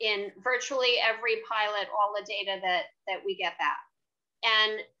virtually every pilot, all the data that we get back.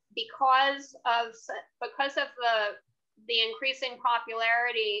 And because of the increasing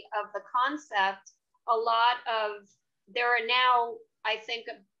popularity of the concept, there are now, I think,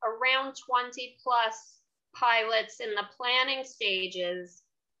 around 20 plus pilots in the planning stages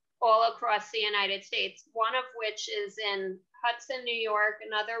all across the United States, one of which is in Hudson, New York,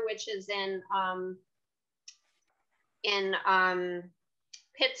 another which is in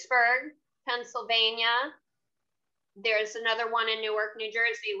Pittsburgh, Pennsylvania. There's another one in Newark, New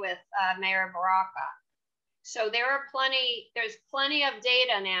Jersey with Mayor Baraka. So there's plenty of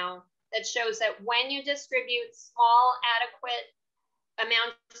data now that shows that when you distribute small, adequate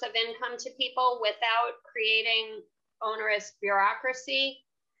amounts of income to people without creating onerous bureaucracy,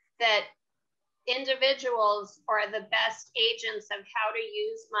 that individuals are the best agents of how to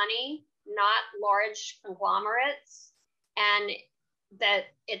use money, not large conglomerates, and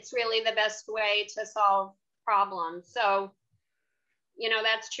that it's really the best way to solve problems. So, you know,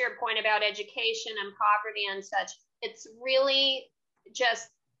 that's to your point about education and poverty and such. It's really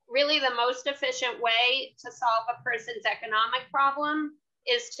the most efficient way to solve a person's economic problem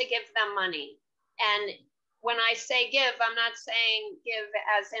is to give them money. And when I say give, I'm not saying give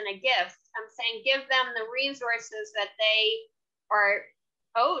as in a gift. I'm saying give them the resources that they are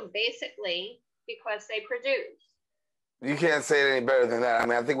owed, basically, because they produce. You can't say it any better than that. I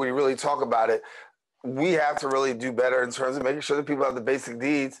mean, I think when you really talk about it, we have to really do better in terms of making sure that people have the basic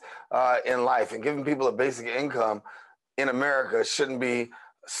needs in life, and giving people a basic income in America shouldn't be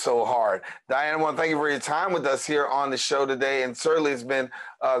so hard. Diane, I want to thank you for your time with us here on the show today, and certainly it's been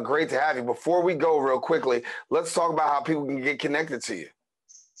great to have you. Before we go real quickly, let's talk about how people can get connected to you.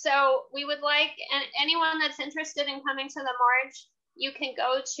 So we would like anyone that's interested in coming to the march, you can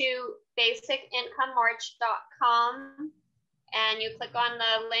go to basicincomemarch.com and you click on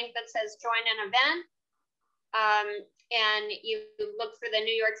the link that says join an event. And you look for the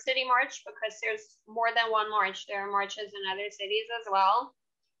New York City March, because there's more than one march. There are marches in other cities as well.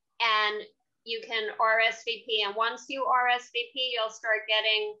 And you can RSVP. And once you RSVP, you'll start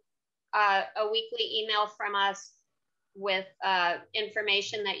getting a weekly email from us with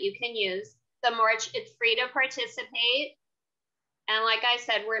information that you can use. The march, it's free to participate. And like I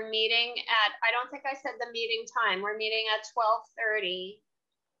said, we're meeting at, I don't think I said the meeting time. We're meeting at 12:30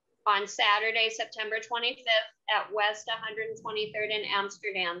 on Saturday, September 25th at West 123rd in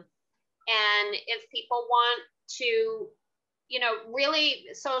Amsterdam. And if people want to, you know, really,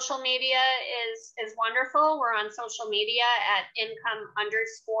 social media is wonderful. We're on social media at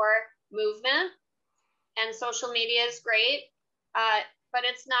income_movement. And social media is great, but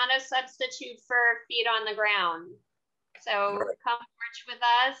it's not a substitute for feet on the ground. So come march with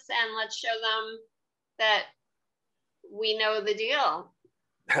us and let's show them that we know the deal.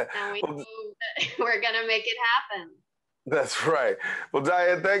 And we know that we're going to make it happen. That's right. Well,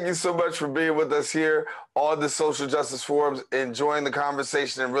 Diane, thank you so much for being with us here on the Social Justice Forums, enjoying the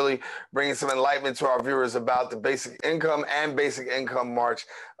conversation and really bringing some enlightenment to our viewers about the Basic Income and Basic Income March.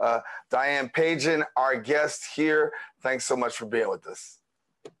 Diane Pagen, our guest here, thanks so much for being with us.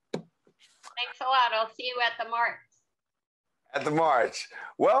 Thanks a lot. I'll see you at the march. At the march.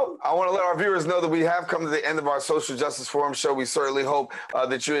 Well, I want to let our viewers know that we have come to the end of our Social Justice Forum show. We certainly hope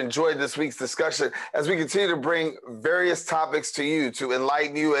that you enjoyed this week's discussion as we continue to bring various topics to you to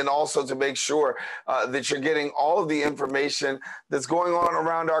enlighten you, and also to make sure that you're getting all of the information that's going on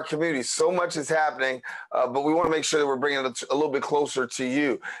around our community. So much is happening, but we want to make sure that we're bringing it a little bit closer to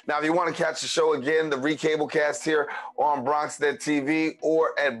you. Now, if you want to catch the show again, the recablecast here on BronxNet TV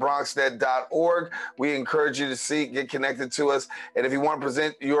or at BronxNet.org, we encourage you to get connected to us. And if you want to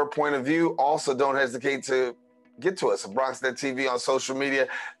present your point of view, also don't hesitate to get to us at BronxNet TV on social media.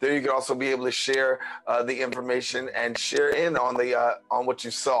 There you can also be able to share the information and share in on what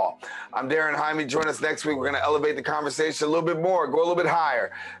you saw. I'm Daren. Jaime. Join us next week. We're going to elevate the conversation a little bit more, go a little bit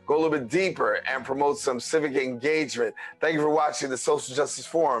higher, go a little bit deeper, and promote some civic engagement. Thank you for watching the Social Justice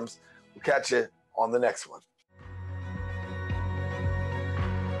Forums. We'll catch you on the next one.